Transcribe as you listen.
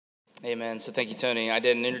Amen. So thank you, Tony. I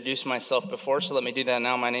didn't introduce myself before, so let me do that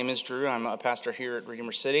now. My name is Drew. I'm a pastor here at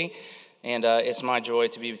Redeemer City, and it's my joy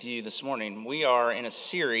to be with you this morning. We are in a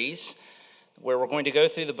series where we're going to go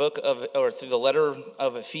through through the letter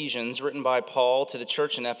of Ephesians written by Paul to the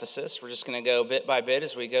church in Ephesus. We're just going to go bit by bit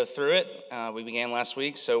as we go through it. We began last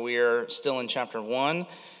week, so we are still in chapter 1,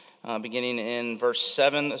 beginning in verse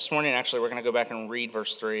 7 this morning. Actually, we're going to go back and read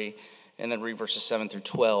verse 3. And then read verses 7 through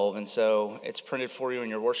 12. And so it's printed for you in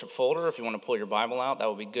your worship folder. If you want to pull your Bible out, that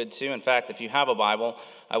would be good too. In fact, if you have a Bible,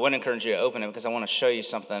 I would encourage you to open it because I want to show you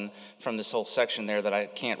something from this whole section there that I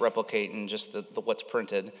can't replicate in just the what's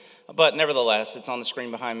printed. But nevertheless, it's on the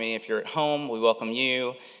screen behind me. If you're at home, we welcome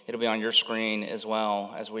you. It'll be on your screen as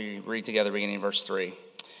well as we read together beginning in verse 3.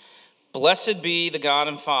 Blessed be the God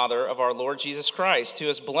and Father of our Lord Jesus Christ, who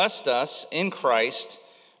has blessed us in Christ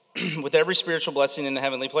with every spiritual blessing in the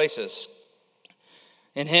heavenly places.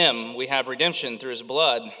 In him we have redemption through his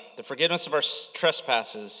blood, the forgiveness of our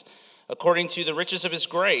trespasses, according to the riches of his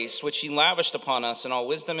grace, which he lavished upon us in all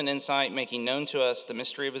wisdom and insight, making known to us the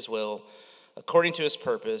mystery of his will, according to his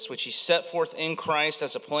purpose, which he set forth in Christ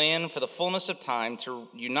as a plan for the fullness of time to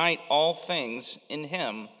unite all things in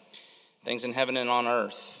him, things in heaven and on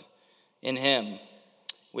earth. In him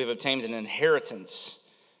we have obtained an inheritance,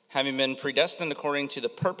 having been predestined according to the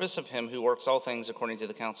purpose of him who works all things according to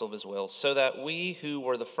the counsel of his will, so that we who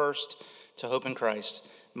were the first to hope in Christ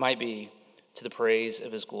might be to the praise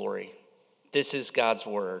of his glory. This is God's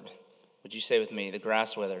word. Would you say with me, the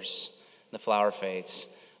grass withers, the flower fades,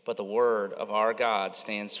 but the word of our God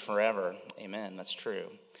stands forever. Amen. That's true.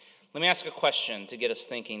 Let me ask a question to get us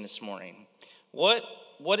thinking this morning. What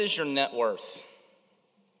is your net worth?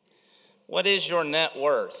 What is your net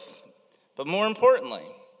worth? But more importantly,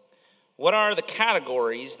 what are the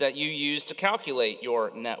categories that you use to calculate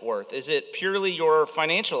your net worth? Is it purely your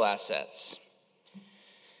financial assets?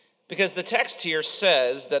 Because the text here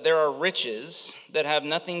says that there are riches that have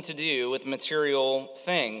nothing to do with material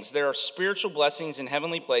things. There are spiritual blessings in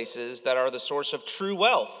heavenly places that are the source of true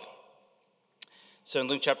wealth. So in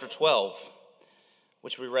Luke chapter 12,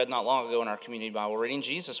 which we read not long ago in our community Bible reading,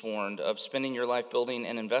 Jesus warned of spending your life building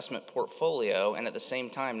an investment portfolio and at the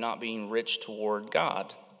same time not being rich toward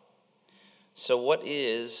God. So what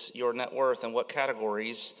is your net worth and what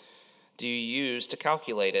categories do you use to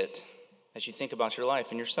calculate it as you think about your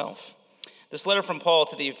life and yourself? This letter from Paul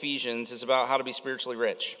to the Ephesians is about how to be spiritually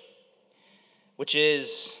rich, which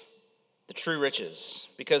is the true riches,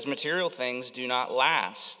 because material things do not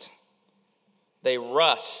last. They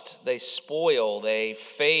rust, they spoil, they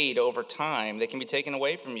fade over time. They can be taken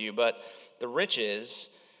away from you, but the riches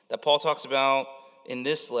that Paul talks about in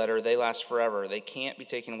this letter, they last forever. They can't be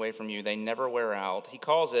taken away from you. They never wear out. He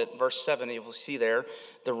calls it, verse 7, you'll see there,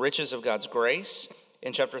 the riches of God's grace.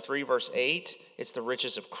 In chapter 3, verse 8, it's the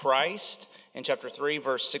riches of Christ. In chapter 3,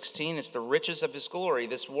 verse 16, it's the riches of his glory.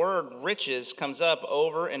 This word riches comes up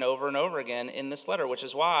over and over and over again in this letter, which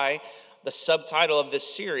is why the subtitle of this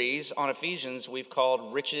series on Ephesians we've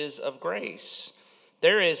called Riches of Grace.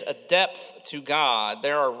 There is a depth to God.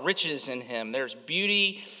 There are riches in him. There's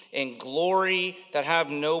beauty and glory that have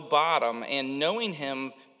no bottom. And knowing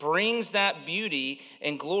him brings that beauty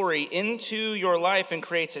and glory into your life and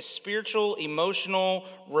creates a spiritual, emotional,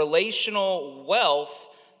 relational wealth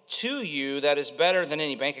to you that is better than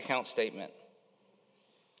any bank account statement.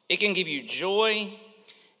 It can give you joy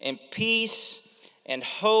and peace and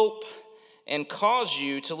hope and cause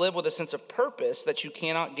you to live with a sense of purpose that you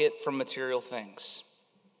cannot get from material things.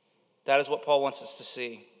 That is what Paul wants us to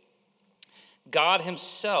see. God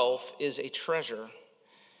himself is a treasure.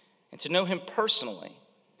 And to know him personally,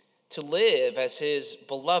 to live as his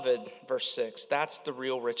beloved, verse 6, that's the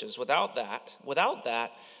real riches. Without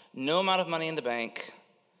that, no amount of money in the bank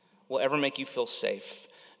will ever make you feel safe.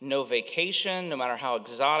 No vacation, no matter how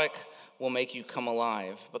exotic, will make you come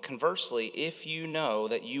alive. But conversely, if you know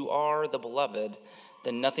that you are the beloved,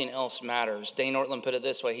 then nothing else matters. Dane Ortland put it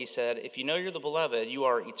this way. He said, if you know you're the beloved, you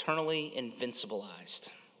are eternally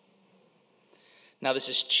invincibilized. Now, this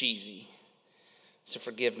is cheesy, so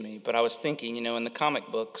forgive me. But I was thinking, in the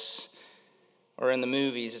comic books or in the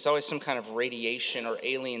movies, it's always some kind of radiation or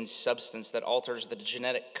alien substance that alters the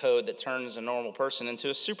genetic code that turns a normal person into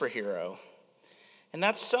a superhero. And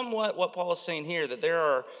that's somewhat what Paul is saying here, that there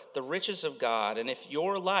are the riches of God, and if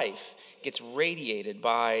your life gets radiated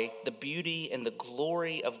by the beauty and the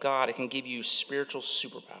glory of God, it can give you spiritual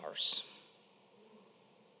superpowers.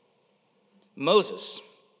 Moses,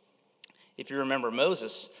 if you remember,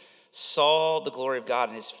 Moses saw the glory of God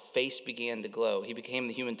and his face began to glow. He became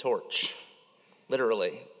the Human Torch,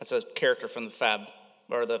 literally. That's a character from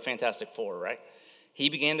the Fantastic Four, right? He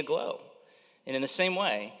began to glow. And in the same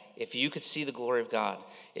way, if you could see the glory of God,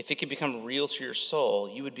 if it could become real to your soul,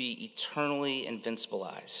 you would be eternally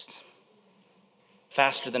invincibilized,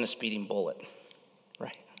 faster than a speeding bullet.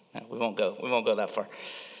 Right? No, we won't go that far.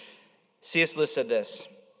 C.S. Lewis said this.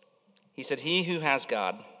 He said, "He who has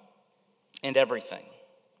God and everything,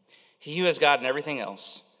 he who has God and everything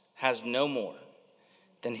else has no more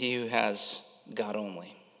than he who has God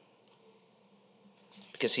only,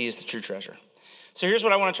 because he is the true treasure." So here's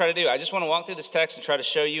what I want to try to do. I just want to walk through this text and try to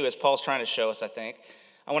show you, as Paul's trying to show us, I think.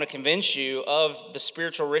 I want to convince you of the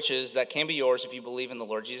spiritual riches that can be yours if you believe in the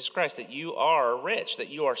Lord Jesus Christ, that you are rich, that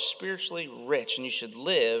you are spiritually rich, and you should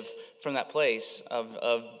live from that place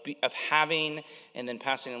of having and then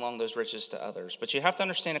passing along those riches to others. But you have to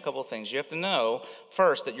understand a couple of things. You have to know,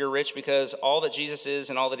 first, that you're rich because all that Jesus is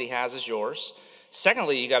and all that he has is yours.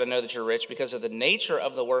 Secondly, you got to know that you're rich because of the nature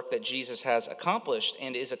of the work that Jesus has accomplished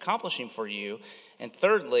and is accomplishing for you. And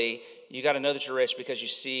thirdly, you got to know that you're rich because you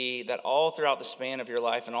see that all throughout the span of your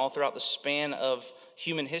life and all throughout the span of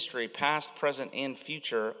human history, past, present, and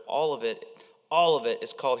future, all of it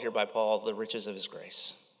is called here by Paul the riches of his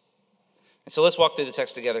grace. And so let's walk through the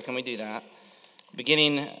text together. Can we do that?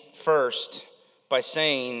 Beginning first by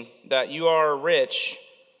saying that you are rich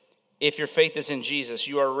if your faith is in Jesus.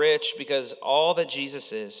 You are rich because all that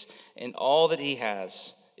Jesus is and all that he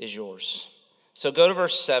has is yours. So go to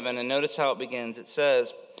verse 7 and notice how it begins. It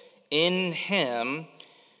says, "In him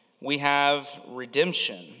we have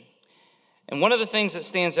redemption." And one of the things that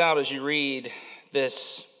stands out as you read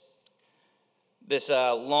this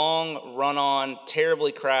long, run-on,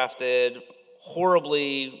 terribly crafted,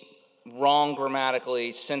 horribly wrong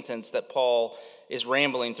grammatically sentence that Paul is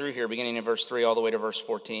rambling through here, beginning in verse 3 all the way to verse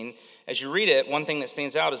 14. As you read it, one thing that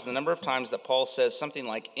stands out is the number of times that Paul says something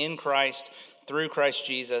like "in Christ," "through Christ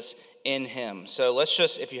Jesus," "in him." So let's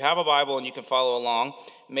just, if you have a Bible and you can follow along,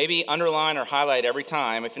 maybe underline or highlight every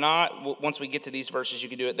time. If not, once we get to these verses, you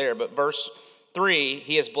can do it there. But verse 3,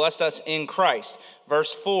 he has blessed us in Christ.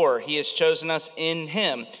 Verse 4, he has chosen us in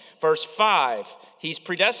him. Verse 5, he's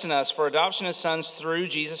predestined us for adoption as sons through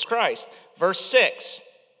Jesus Christ. Verse 6,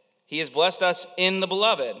 he has blessed us in the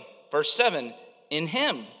beloved. Verse 7, in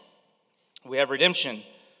him we have redemption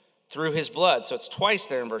through his blood. So it's twice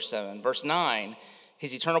there in verse 7. Verse 9,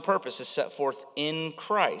 his eternal purpose is set forth in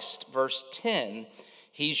Christ. Verse 10,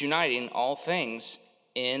 he's uniting all things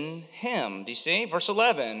in him. Do you see? Verse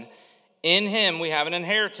 11, in him we have an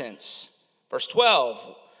inheritance. Verse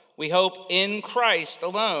 12, we hope in Christ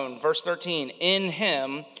alone. Verse 13, in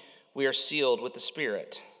him we are sealed with the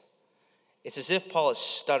Spirit. It's as if Paul is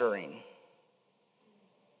stuttering.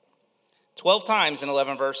 12 times in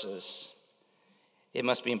 11 verses. It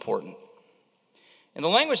must be important. And the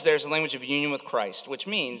language there is the language of union with Christ, which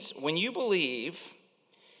means when you believe,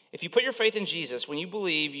 if you put your faith in Jesus, when you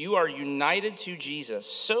believe, you are united to Jesus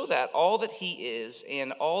so that all that he is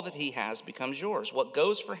and all that he has becomes yours. What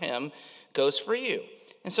goes for him goes for you.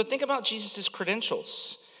 And so think about Jesus'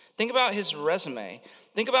 credentials. Think about his resume.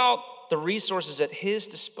 Think about the resources at his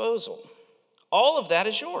disposal. All of that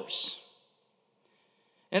is yours.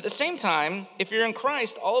 And at the same time, if you're in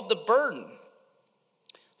Christ, all of the burden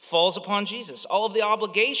falls upon Jesus. All of the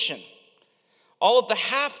obligation, all of the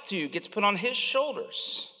have to gets put on his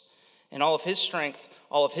shoulders. And all of his strength,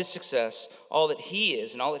 all of his success, all that he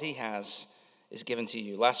is and all that he has is given to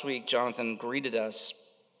you. Last week, Jonathan greeted us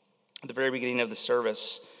at the very beginning of the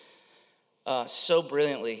service so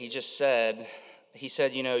brilliantly. He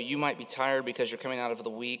said, you know, you might be tired because you're coming out of the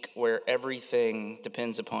week where everything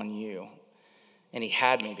depends upon you. And he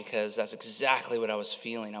had me because that's exactly what I was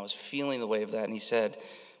feeling. I was feeling the weight of that. And he said,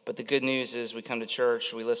 but the good news is we come to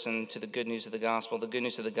church, we listen to the good news of the gospel. The good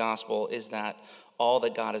news of the gospel is that all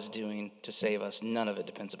that God is doing to save us, none of it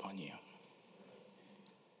depends upon you.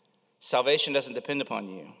 Salvation doesn't depend upon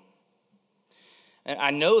you. And I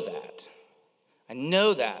know that,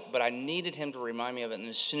 but I needed him to remind me of it. And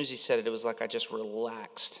as soon as he said it, it was like I just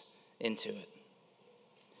relaxed into it.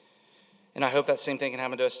 And I hope that same thing can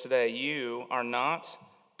happen to us today. You are not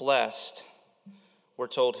blessed, we're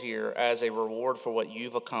told here, as a reward for what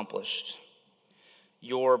you've accomplished.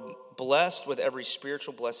 You're blessed with every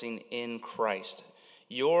spiritual blessing in Christ.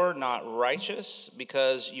 You're not righteous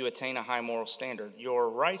because you attain a high moral standard. You're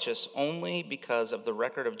righteous only because of the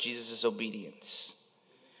record of Jesus' obedience.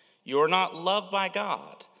 You're not loved by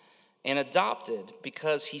God and adopted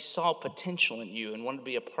because he saw potential in you and wanted to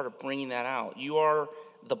be a part of bringing that out. You are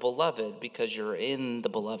the beloved because you're in the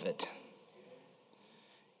beloved.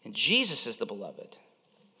 And Jesus is the beloved.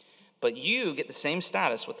 But you get the same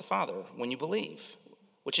status with the Father when you believe,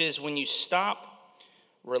 which is when you stop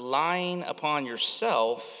relying upon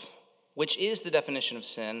yourself, which is the definition of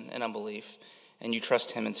sin and unbelief, and you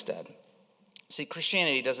trust him instead. See,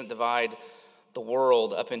 Christianity doesn't divide the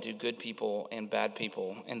world up into good people and bad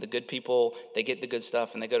people. And the good people, they get the good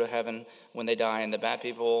stuff and they go to heaven when they die. And the bad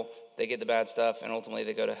people, they get the bad stuff and ultimately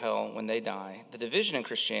they go to hell when they die. The division in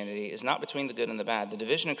Christianity is not between the good and the bad. The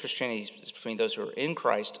division in Christianity is between those who are in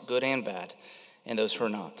Christ, good and bad, and those who are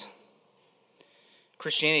not.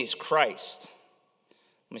 Christianity is Christ.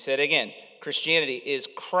 Let me say it again. Christianity is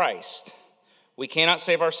Christ. We cannot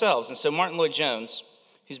save ourselves. And so Martin Lloyd-Jones,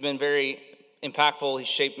 who's been very impactful, he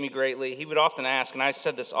shaped me greatly. He would often ask, and I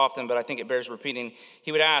said this often, but I think it bears repeating.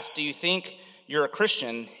 He would ask, do you think you're a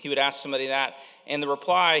Christian? He would ask somebody that. And the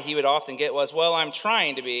reply he would often get was, well, I'm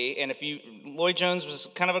trying to be. And Lloyd-Jones was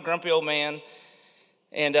kind of a grumpy old man,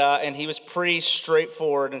 and he was pretty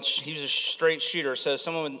straightforward, and he was a straight shooter. So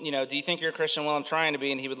someone would, do you think you're a Christian? Well, I'm trying to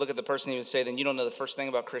be. And he would look at the person and he would say, then you don't know the first thing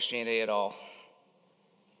about Christianity at all.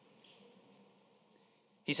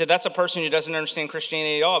 He said that's a person who doesn't understand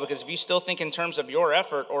Christianity at all, because if you still think in terms of your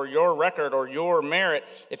effort or your record or your merit,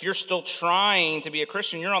 if you're still trying to be a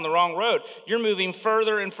Christian, you're on the wrong road. You're moving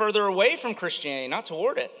further and further away from Christianity, not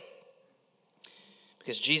toward it.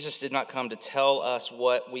 Because Jesus did not come to tell us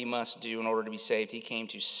what we must do in order to be saved. He came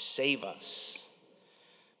to save us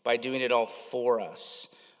by doing it all for us,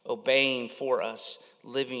 obeying for us,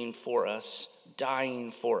 living for us,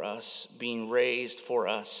 dying for us, being raised for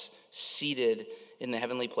us, seated in the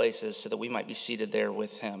heavenly places so that we might be seated there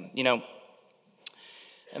with him.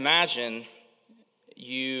 Imagine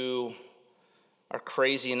you are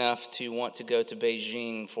crazy enough to want to go to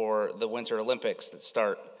Beijing for the Winter Olympics that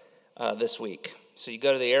start this week. So you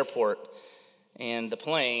go to the airport and the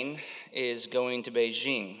plane is going to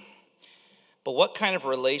Beijing. But what kind of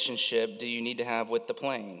relationship do you need to have with the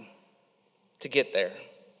plane to get there?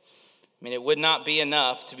 It would not be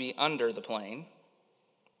enough to be under the plane.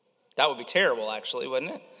 That would be terrible, actually,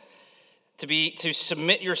 wouldn't it? To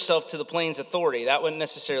submit yourself to the plane's authority, that wouldn't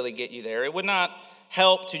necessarily get you there. It would not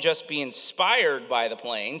help to just be inspired by the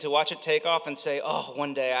plane, to watch it take off and say, oh,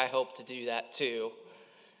 one day I hope to do that too.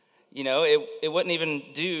 It wouldn't even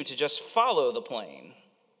do to just follow the plane,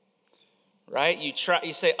 right?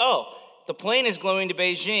 You say, oh, the plane is going to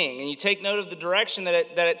Beijing, and you take note of the direction that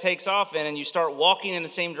it takes off in, and you start walking in the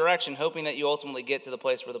same direction, hoping that you ultimately get to the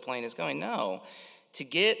place where the plane is going. No. To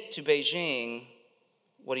get to Beijing,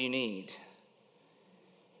 what do you need?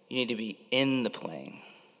 You need to be in the plane.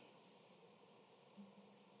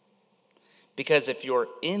 Because if you're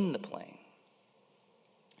in the plane,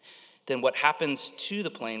 then what happens to the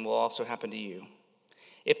plane will also happen to you.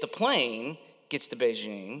 If the plane gets to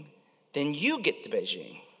Beijing, then you get to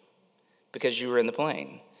Beijing because you were in the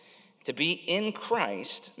plane. To be in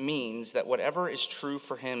Christ means that whatever is true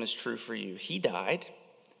for him is true for you. He died,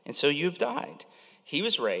 and so you've died. He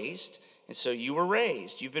was raised, and so you were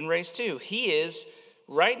raised. You've been raised too. He is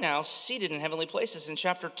right now seated in heavenly places. In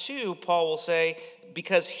chapter 2, Paul will say,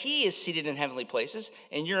 because he is seated in heavenly places,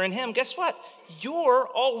 and you're in him, guess what? You're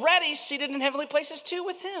already seated in heavenly places too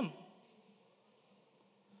with him.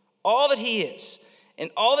 All that he is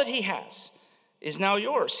and all that he has is now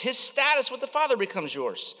yours. His status with the Father becomes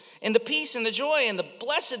yours. And the peace and the joy and the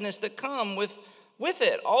blessedness that come with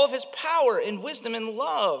it, all of his power and wisdom and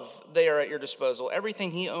love, they are at your disposal.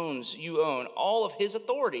 Everything he owns, you own. All of his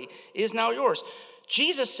authority is now yours.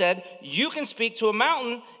 Jesus said, you can speak to a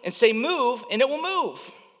mountain and say, move, and it will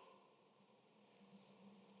move.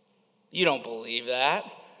 You don't believe that.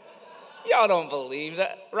 Y'all don't believe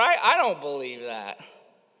that, right? I don't believe that.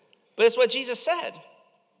 But it's what Jesus said.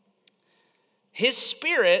 His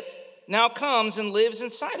Spirit now comes and lives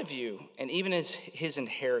inside of you. And even as his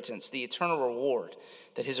inheritance, the eternal reward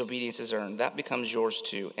that his obedience has earned, that becomes yours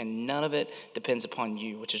too. And none of it depends upon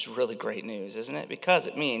you, which is really great news, isn't it? Because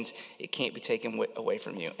it means it can't be taken away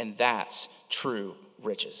from you. And that's true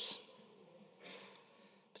riches.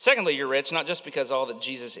 But secondly, you're rich, not just because all that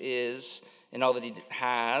Jesus is and all that he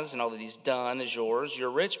has and all that he's done is yours.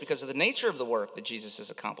 You're rich because of the nature of the work that Jesus has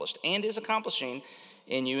accomplished and is accomplishing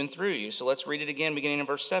in you and through you. So let's read it again, beginning in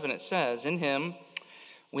verse 7. It says, in him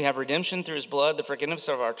we have redemption through his blood, the forgiveness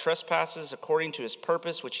of our trespasses, according to his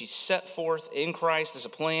purpose, which he set forth in Christ as a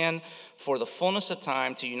plan for the fullness of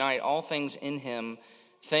time to unite all things in him,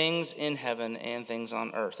 things in heaven and things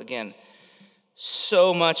on earth. Again,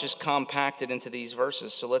 so much is compacted into these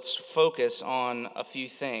verses. So let's focus on a few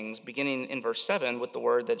things, beginning in verse 7 with the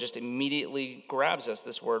word that just immediately grabs us,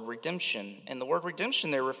 this word redemption. And the word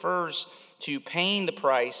redemption there refers to paying the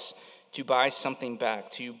price to buy something back,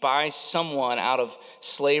 to buy someone out of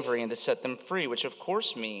slavery and to set them free, which of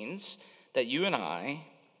course means that you and I,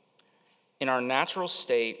 In our natural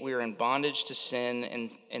state, we are in bondage to sin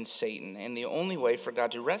and Satan, and the only way for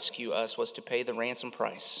God to rescue us was to pay the ransom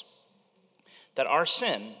price. That our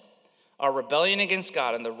sin, our rebellion against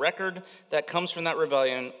God, and the record that comes from that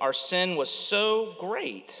rebellion, our sin was so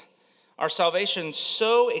great, our salvation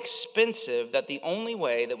so expensive, that the only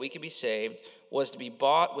way that we could be saved was to be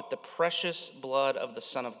bought with the precious blood of the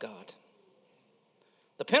Son of God.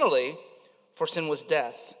 The penalty for sin was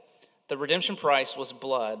death. The redemption price was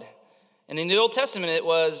blood. And in the Old Testament, it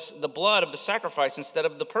was the blood of the sacrifice instead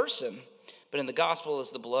of the person. But in the gospel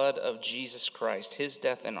is the blood of Jesus Christ, his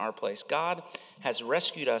death in our place. God has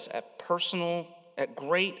rescued us at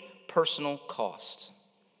great personal cost.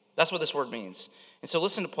 That's what this word means. And so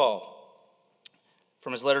listen to Paul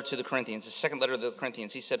from his letter to the Corinthians, his second letter to the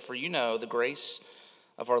Corinthians. He said, "For you know the grace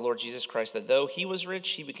of our Lord Jesus Christ, that though he was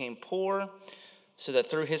rich, he became poor, so that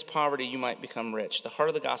through his poverty you might become rich." The heart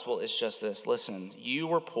of the gospel is just this. Listen, you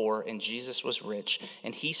were poor and Jesus was rich,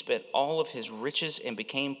 and he spent all of his riches and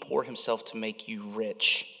became poor himself to make you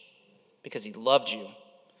rich because he loved you.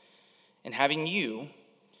 And having you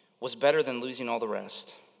was better than losing all the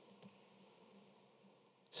rest.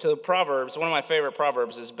 So Proverbs, one of my favorite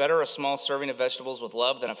Proverbs, is better a small serving of vegetables with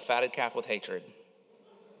love than a fatted calf with hatred.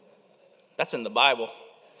 That's in the Bible.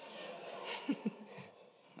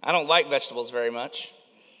 I don't like vegetables very much.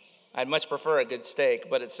 I'd much prefer a good steak,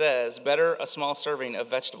 but it says, better a small serving of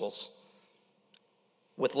vegetables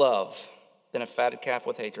with love than a fatted calf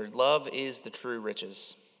with hatred. Love is the true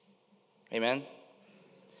riches. Amen?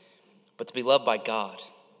 But to be loved by God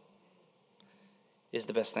is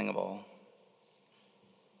the best thing of all.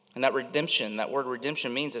 And that redemption, that word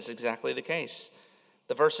redemption, means it's exactly the case.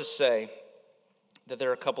 The verses say that there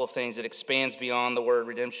are a couple of things that expands beyond the word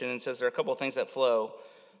redemption, and says there are a couple of things that flow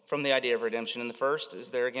from the idea of redemption. And the first is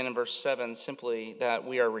there again in verse 7, simply that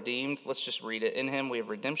we are redeemed. Let's just read it. In him we have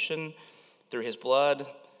redemption through his blood,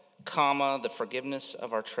 the forgiveness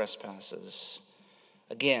of our trespasses.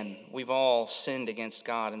 Again, we've all sinned against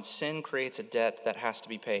God, and sin creates a debt that has to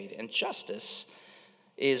be paid. And justice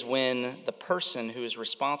is when the person who is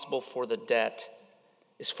responsible for the debt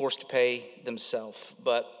is forced to pay themselves.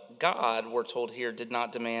 But God, we're told here, did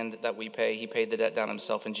not demand that we pay. He paid the debt down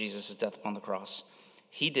himself in Jesus' death upon the cross.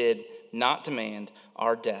 He did not demand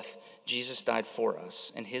our death. Jesus died for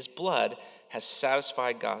us, and his blood has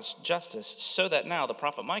satisfied God's justice, so that now, the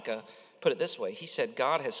prophet Micah put it this way. He said,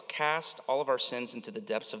 God has cast all of our sins into the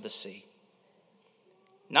depths of the sea.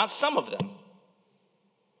 Not some of them,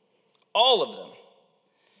 all of them.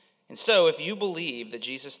 And so if you believe that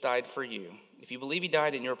Jesus died for you, if you believe he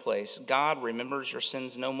died in your place, God remembers your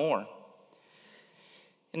sins no more.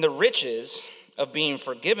 And the riches of being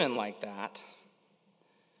forgiven like that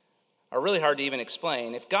are really hard to even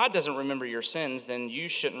explain. If God doesn't remember your sins, then you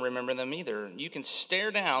shouldn't remember them either. You can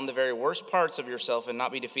stare down the very worst parts of yourself and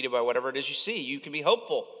not be defeated by whatever it is you see. You can be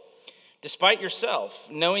hopeful despite yourself,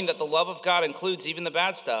 knowing that the love of God includes even the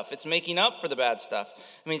bad stuff. It's making up for the bad stuff.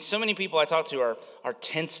 I mean, so many people I talk to are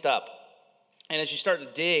tensed up. And as you start to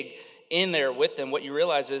dig in there with them, what you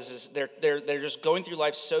realize is they're just going through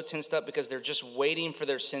life so tensed up because they're just waiting for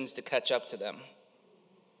their sins to catch up to them.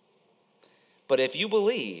 But if you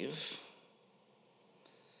believe,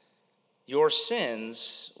 your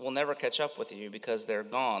sins will never catch up with you because they're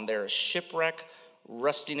gone. They're a shipwreck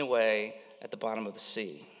rusting away at the bottom of the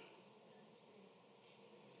sea.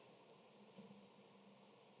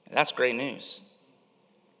 That's great news.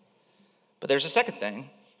 But there's a second thing.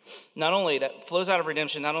 Not only that flows out of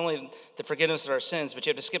redemption, not only the forgiveness of our sins, but you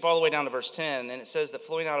have to skip all the way down to verse 10, and it says that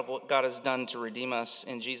flowing out of what God has done to redeem us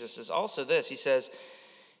in Jesus is also this. He says,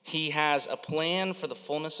 he has a plan for the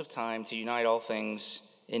fullness of time to unite all things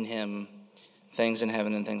in him, things in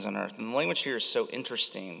heaven and things on earth. And the language here is so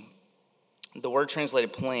interesting. The word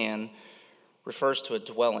translated plan refers to a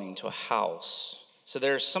dwelling, to a house. So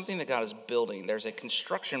there's something that God is building. There's a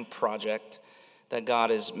construction project that God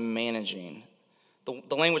is managing.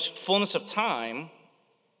 The language fullness of time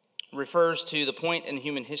refers to the point in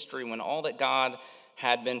human history when all that God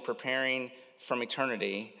had been preparing from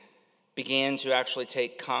eternity began to actually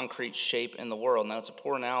take concrete shape in the world. Now, it's a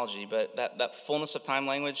poor analogy, but that fullness of time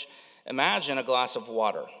language, imagine a glass of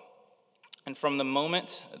water. And from the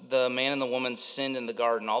moment the man and the woman sinned in the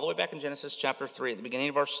garden, all the way back in Genesis chapter 3, at the beginning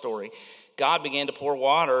of our story, God began to pour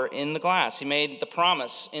water in the glass. He made the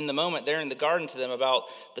promise in the moment there in the garden to them about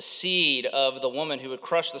the seed of the woman who would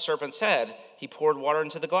crush the serpent's head. He poured water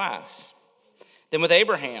into the glass. Then with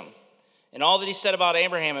Abraham, and all that he said about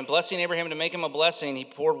Abraham and blessing Abraham to make him a blessing, he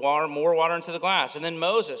poured more water into the glass. And then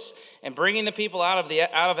Moses, and bringing the people out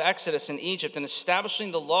of Exodus in Egypt and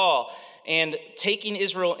establishing the law and taking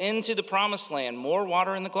Israel into the promised land, more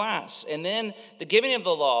water in the glass. And then the giving of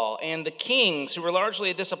the law and the kings who were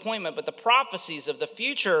largely a disappointment, but the prophecies of the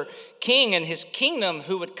future king and his kingdom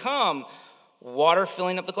who would come, water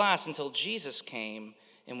filling up the glass until Jesus came.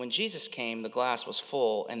 And when Jesus came, the glass was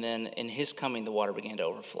full. And then in his coming, the water began to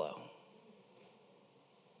overflow.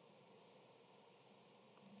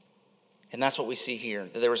 And that's what we see here,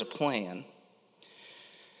 that there was a plan.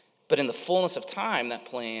 But in the fullness of time, that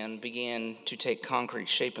plan began to take concrete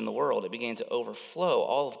shape in the world. It began to overflow.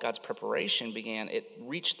 All of God's preparation it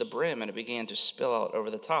reached the brim, and it began to spill out over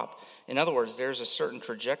the top. In other words, there's a certain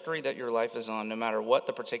trajectory that your life is on, no matter what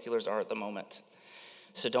the particulars are at the moment.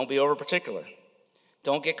 So don't be over particular.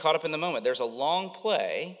 Don't get caught up in the moment. There's a long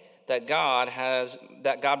play that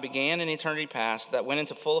God began in eternity past, that went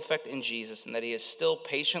into full effect in Jesus, and that he is still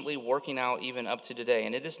patiently working out even up to today.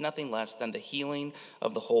 And it is nothing less than the healing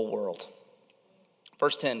of the whole world.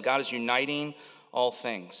 Verse 10, God is uniting all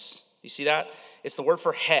things. You see that? It's the word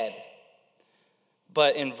for head,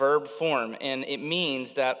 but in verb form. And it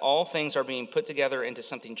means that all things are being put together into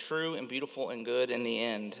something true and beautiful and good in the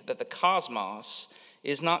end. That the cosmos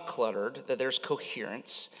is not cluttered, that there's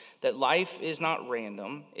coherence, that life is not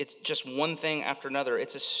random. It's just one thing after another.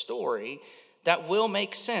 It's a story that will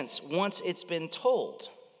make sense once it's been told.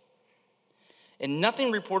 And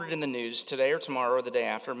nothing reported in the news today or tomorrow or the day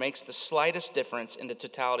after makes the slightest difference in the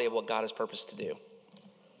totality of what God has purposed to do.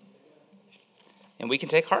 And we can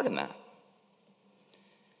take heart in that.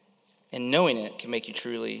 And knowing it can make you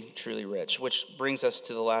truly, truly rich, which brings us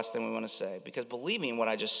to the last thing we want to say. Because believing what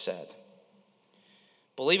I just said,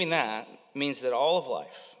 believing that means that all of life,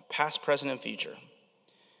 past, present, and future,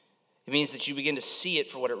 it means that you begin to see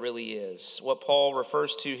it for what it really is. What Paul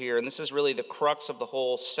refers to here, and this is really the crux of the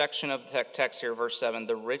whole section of the text here, verse 7,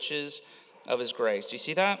 the riches of his grace. Do you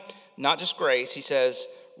see that? Not just grace, he says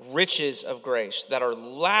riches of grace that are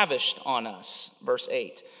lavished on us, verse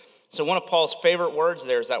 8. So one of Paul's favorite words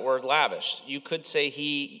there is that word lavished. You could say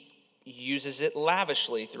he uses it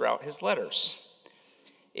lavishly throughout his letters.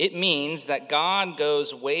 It means that God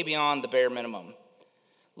goes way beyond the bare minimum.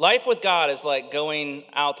 Life with God is like going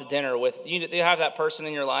out to dinner with, you have that person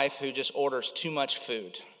in your life who just orders too much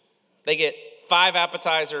food. They get 5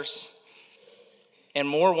 appetizers and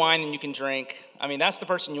more wine than you can drink. I mean, that's the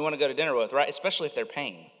person you want to go to dinner with, right? Especially if they're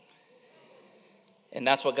paying. And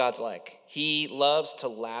that's what God's like. He loves to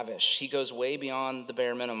lavish. He goes way beyond the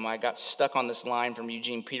bare minimum. I got stuck on this line from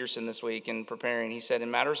Eugene Peterson this week in preparing. He said, in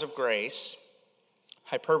matters of grace,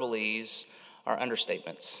 hyperboles are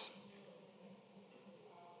understatements.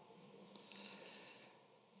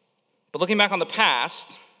 But looking back on the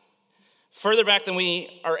past, further back than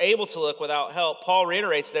we are able to look without help, Paul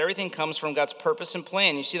reiterates that everything comes from God's purpose and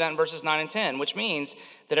plan. You see that in verses 9 and 10, which means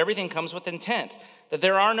that everything comes with intent, that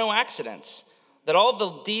there are no accidents, that all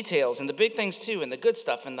the details and the big things too, and the good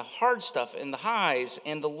stuff and the hard stuff and the highs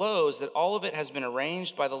and the lows, that all of it has been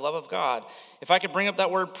arranged by the love of God. If I could bring up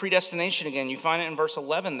that word predestination again, you find it in verse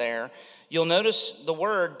 11 there. You'll notice the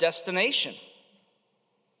word destination.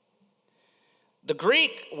 The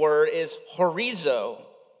Greek word is horizo,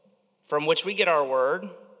 from which we get our word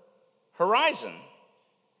horizon.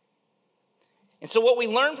 And so what we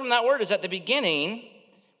learn from that word is at the beginning,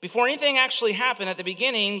 before anything actually happened, at the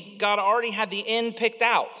beginning, God already had the end picked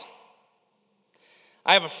out.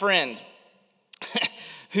 I have a friend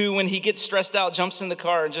who, when he gets stressed out, jumps in the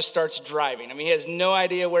car and just starts driving. I mean, he has no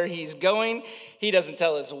idea where he's going. He doesn't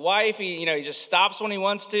tell his wife. He just stops when he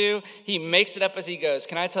wants to. He makes it up as he goes.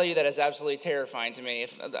 Can I tell you that is absolutely terrifying to me?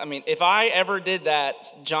 If I ever did that,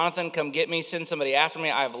 Jonathan, come get me, send somebody after me,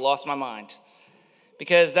 I've lost my mind.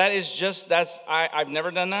 Because I've never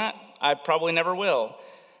done that. I probably never will.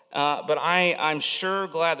 But I'm sure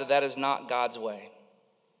glad that is not God's way.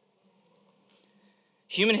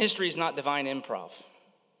 Human history is not divine improv.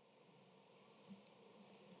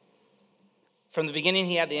 From the beginning,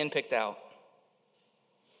 he had the end picked out.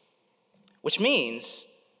 Which means,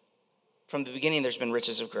 from the beginning, there's been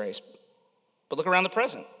riches of grace. But look around the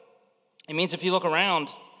present. It means if you look around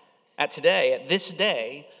at today, at this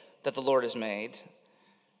day that the Lord has made,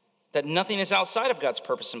 that nothing is outside of God's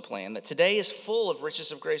purpose and plan, that today is full of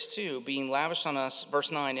riches of grace too, being lavished on us,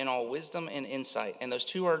 verse 9, in all wisdom and insight. And those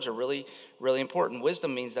two words are really, really important.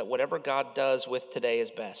 Wisdom means that whatever God does with today is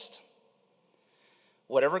best.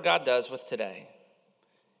 Whatever God does with today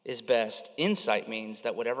is best. Insight means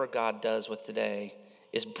that whatever God does with today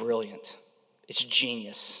is brilliant. It's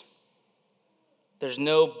genius. There's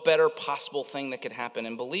no better possible thing that could happen.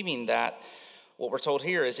 And believing that, what we're told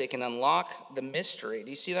here is it can unlock the mystery. Do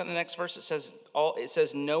you see that in the next verse? It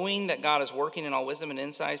says, knowing that God is working in all wisdom and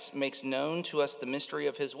insights makes known to us the mystery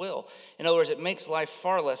of his will. In other words, it makes life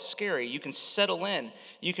far less scary. You can settle in.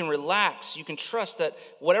 You can relax. You can trust that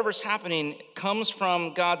whatever's happening comes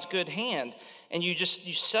from God's good hand. And you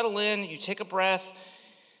settle in, you take a breath,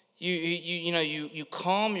 you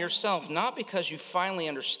calm yourself, not because you finally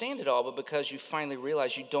understand it all, but because you finally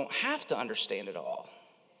realize you don't have to understand it all.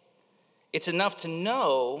 It's enough to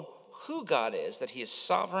know who God is, that he is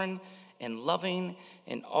sovereign and loving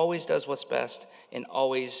and always does what's best and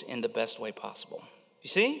always in the best way possible. You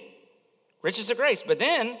see? Riches of grace. But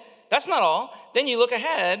then, that's not all. Then you look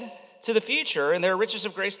ahead to the future, and there are riches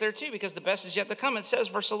of grace there too, because the best is yet to come. It says,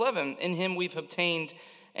 verse 11, in him we've obtained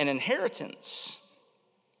an inheritance.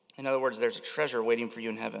 In other words, there's a treasure waiting for you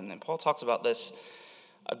in heaven. And Paul talks about this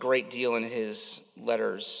a great deal in his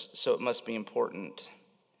letters, so it must be important.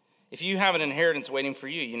 If you have an inheritance waiting for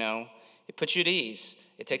you, it puts you at ease.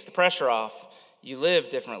 It takes the pressure off. You live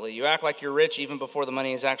differently. You act like you're rich even before the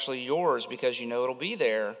money is actually yours because you know it'll be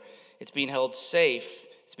there. It's being held safe.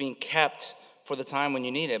 It's being kept for the time when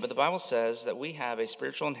you need it. But the Bible says that we have a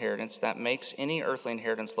spiritual inheritance that makes any earthly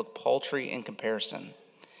inheritance look paltry in comparison.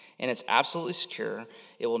 And it's absolutely secure.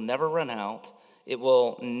 It will never run out. It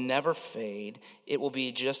will never fade. It will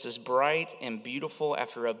be just as bright and beautiful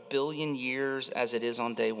after 1 billion years as it is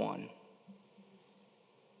on day one.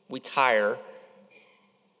 We tire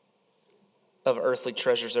of earthly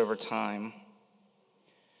treasures over time,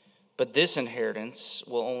 but this inheritance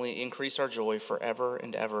will only increase our joy forever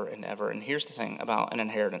and ever and ever. And here's the thing about an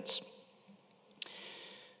inheritance.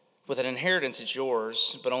 With an inheritance, it's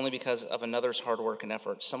yours, but only because of another's hard work and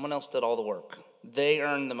effort. Someone else did all the work. They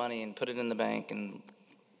earned the money and put it in the bank and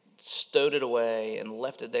stowed it away and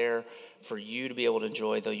left it there for you to be able to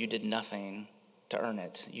enjoy, though you did nothing to earn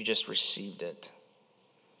it. You just received it.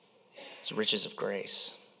 It's riches of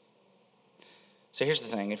grace. So here's the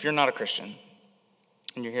thing. If you're not a Christian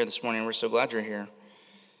and you're here this morning, we're so glad you're here.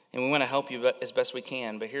 And we want to help you as best we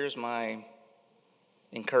can, but here's my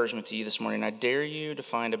encouragement to you this morning. I dare you to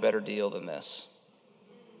find a better deal than this.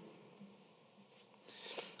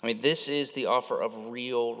 This is the offer of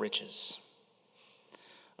real riches.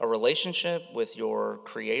 A relationship with your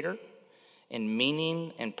Creator and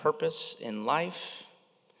meaning and purpose in life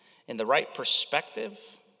and the right perspective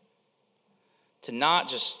to not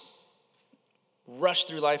just rush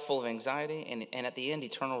through life full of anxiety and at the end,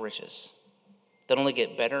 eternal riches that only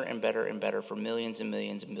get better and better and better for millions and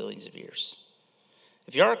millions and billions of years.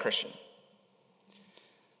 If you are a Christian,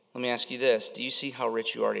 let me ask you this. Do you see how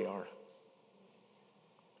rich you already are?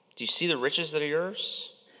 Do you see the riches that are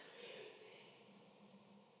yours?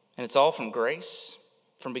 And it's all from grace.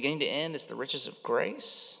 From beginning to end, it's the riches of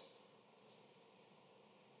grace.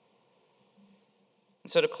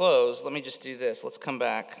 And so to close, let me just do this. Let's come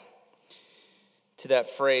back to that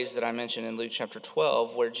phrase that I mentioned in Luke chapter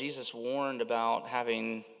 12, where Jesus warned about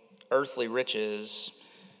having earthly riches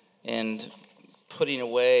and putting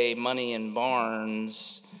away money in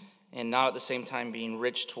barns and not at the same time being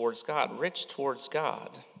rich towards God. Rich towards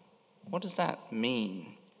God. What does that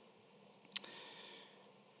mean?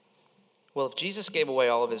 Well, if Jesus gave away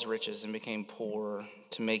all of his riches and became poor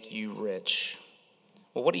to make you rich,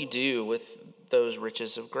 well, what do you do with those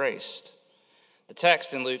riches of grace? The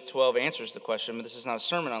text in Luke 12 answers the question, but this is not a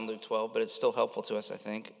sermon on Luke 12, but it's still helpful to us, I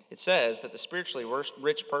think. It says that the spiritually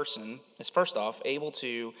rich person is, first off, able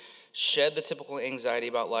to shed the typical anxiety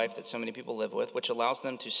about life that so many people live with, which allows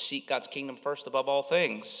them to seek God's kingdom first above all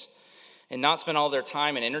things and not spend all their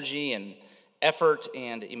time and energy and effort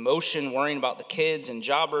and emotion worrying about the kids and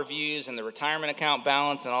job reviews and the retirement account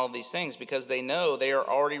balance and all of these things because they know they are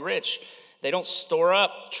already rich. They don't store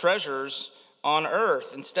up treasures on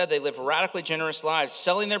earth. Instead, they live radically generous lives,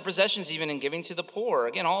 selling their possessions even and giving to the poor.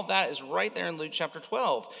 Again, all of that is right there in Luke chapter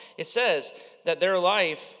 12. It says that their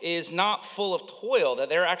life is not full of toil, that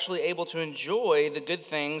they're actually able to enjoy the good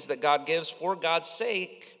things that God gives for God's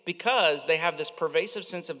sake because they have this pervasive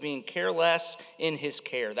sense of being careless in his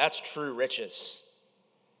care. That's true riches.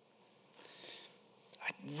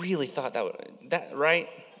 I really thought that right?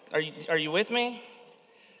 Are you with me?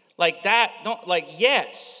 Like that,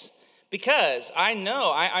 yes. Because I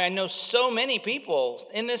know so many people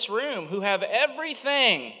in this room who have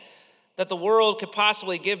everything that the world could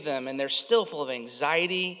possibly give them, and they're still full of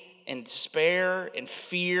anxiety and despair and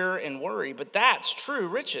fear and worry. But that's true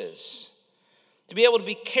riches. To be able to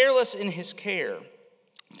be careless in his care,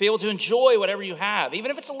 to be able to enjoy whatever you have,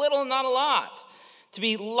 even if it's a little and not a lot, to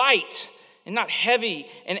be light and not heavy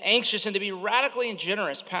and anxious, and to be radically and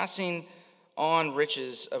generous, passing on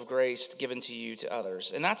riches of grace given to you to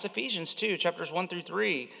others. And that's Ephesians 2, chapters 1 through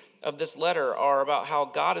 3 of this letter are about how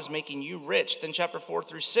God is making you rich. Then chapter 4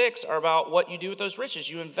 through 6 are about what you do with those riches.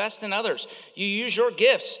 You invest in others. You use your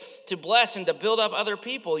gifts to bless and to build up other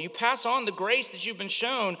people. You pass on the grace that you've been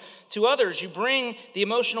shown to others. You bring the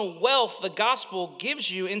emotional wealth the gospel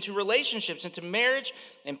gives you into relationships, into marriage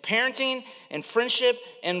and parenting and friendship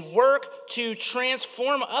and work to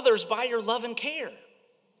transform others by your love and care.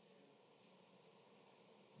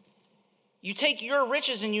 You take your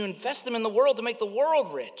riches and you invest them in the world to make the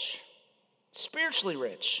world rich, spiritually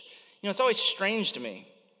rich. You know, it's always strange to me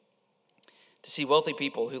to see wealthy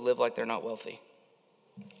people who live like they're not wealthy.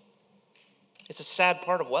 It's a sad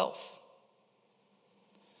part of wealth.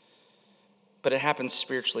 But it happens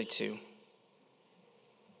spiritually too.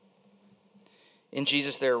 In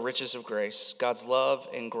Jesus, there are riches of grace. God's love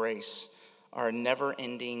and grace are a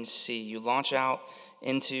never-ending sea. You launch out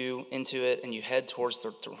into it and you head towards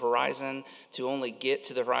the horizon to only get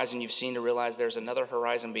to the horizon you've seen to realize there's another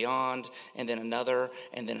horizon beyond, and then another,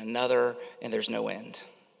 and then another, and there's no end.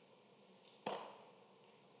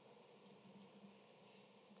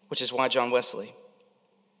 Which is why John Wesley,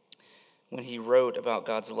 when he wrote about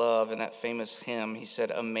God's love in that famous hymn, he said,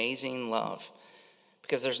 amazing love.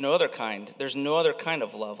 Because there's no other kind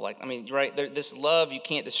of love. This love, you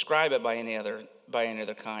can't describe it by any other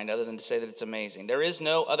kind other than to say that it's amazing. There is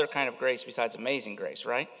no other kind of grace besides amazing grace,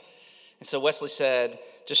 right? And so Wesley said,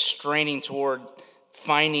 just straining toward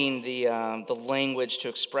finding the language to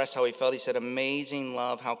express how he felt, he said, amazing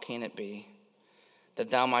love, how can it be that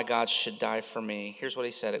thou, my God, should die for me? Here's what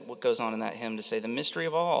he said. What goes on in that hymn to say, the mystery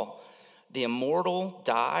of all, the immortal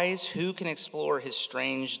dies, who can explore his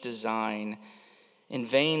strange design? In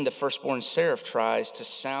vain the firstborn seraph tries to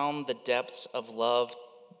sound the depths of love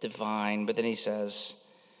divine. But then he says,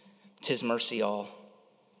 'tis mercy all.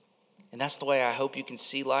 And that's the way I hope you can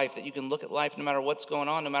see life, that you can look at life no matter what's going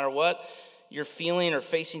on, no matter what you're feeling or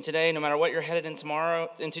facing today, no matter what you're headed into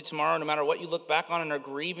tomorrow, no matter what you look back on and are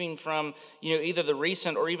grieving from, either the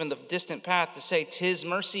recent or even the distant path, to say, 'tis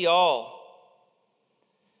mercy all.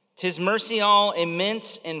 'Tis mercy all,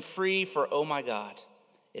 immense and free, for oh my God,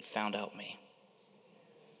 it found out me.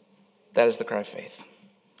 That is the cry of faith.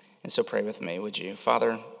 And so pray with me, would you?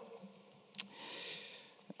 Father,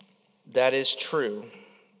 that is true.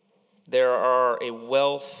 There are a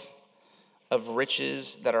wealth of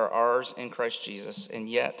riches that are ours in Christ Jesus, and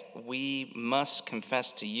yet we must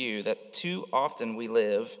confess to you that too often we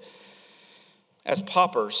live as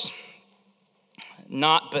paupers,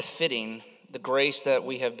 not befitting the grace that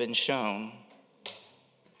we have been shown.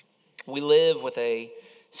 We live with a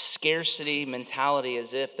scarcity mentality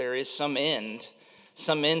as if there is some end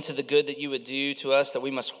to the good that you would do to us, that we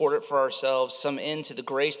must hoard it for ourselves, some end to the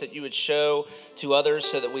grace that you would show to others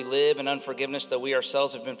so that we live in unforgiveness, that we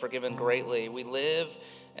ourselves have been forgiven greatly. We live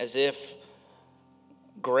as if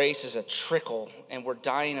grace is a trickle and we're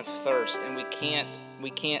dying of thirst and we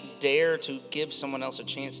can't dare to give someone else a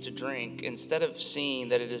chance to drink, instead of seeing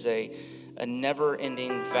that it is a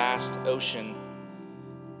never-ending vast ocean.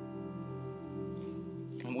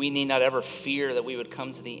 We need not ever fear that we would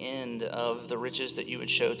come to the end of the riches that you would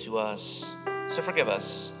show to us. So forgive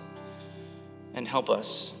us and help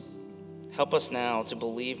us. Help us now to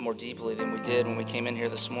believe more deeply than we did when we came in here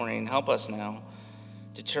this morning. Help us now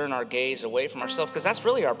to turn our gaze away from ourselves, because that's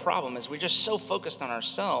really our problem, is we're just so focused on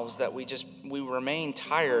ourselves that we remain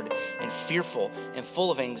tired and fearful and full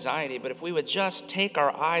of anxiety. But if we would just take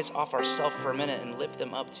our eyes off ourselves for a minute and lift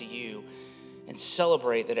them up to you and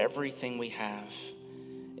celebrate that everything we have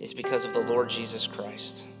is because of the Lord Jesus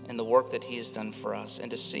Christ and the work that he has done for us, and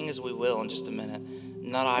to sing as we will in just a minute,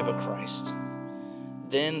 not I but Christ,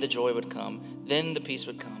 then the joy would come, then the peace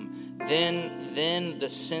would come, then the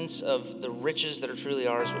sense of the riches that are truly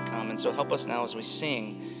ours would come. And so help us now as we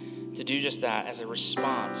sing to do just that as a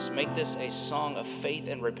response. Make this a song of faith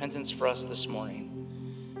and repentance for us this morning,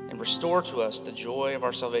 and restore to us the joy of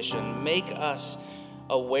our salvation. Make us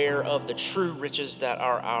aware of the true riches that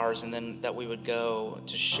are ours, and then that we would go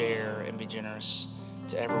to share and be generous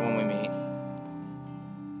to everyone we meet,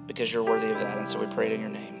 because you're worthy of that. And so we pray it in your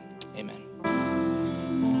name. Amen.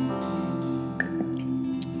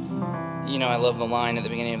 I love the line at the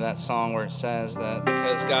beginning of that song where it says that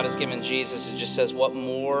because God has given Jesus, it just says, what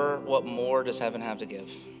more does heaven have to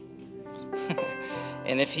give?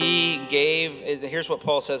 And if he gave, here's what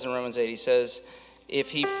Paul says in Romans 8. He says, if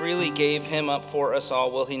he freely gave him up for us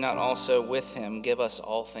all, will he not also with him give us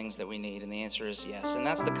all things that we need? And the answer is yes. And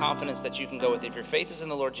that's the confidence that you can go with. If your faith is in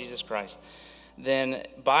the Lord Jesus Christ, then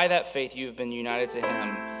by that faith you have been united to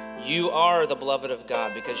him. You are the beloved of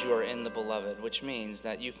God because you are in the beloved, which means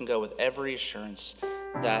that you can go with every assurance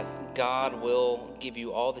that God will give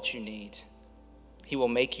you all that you need. He will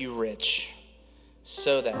make you rich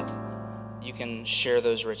so that you can share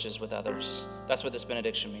those riches with others. That's what this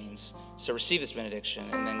benediction means. So receive this benediction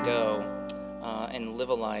and then go and live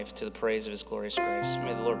a life to the praise of his glorious grace.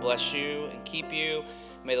 May the Lord bless you and keep you.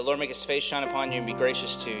 May the Lord make his face shine upon you and be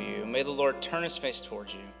gracious to you. May the Lord turn his face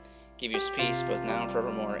towards you, give you his peace both now and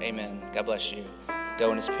forevermore. Amen. God bless you.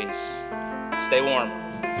 Go in his peace. Stay warm.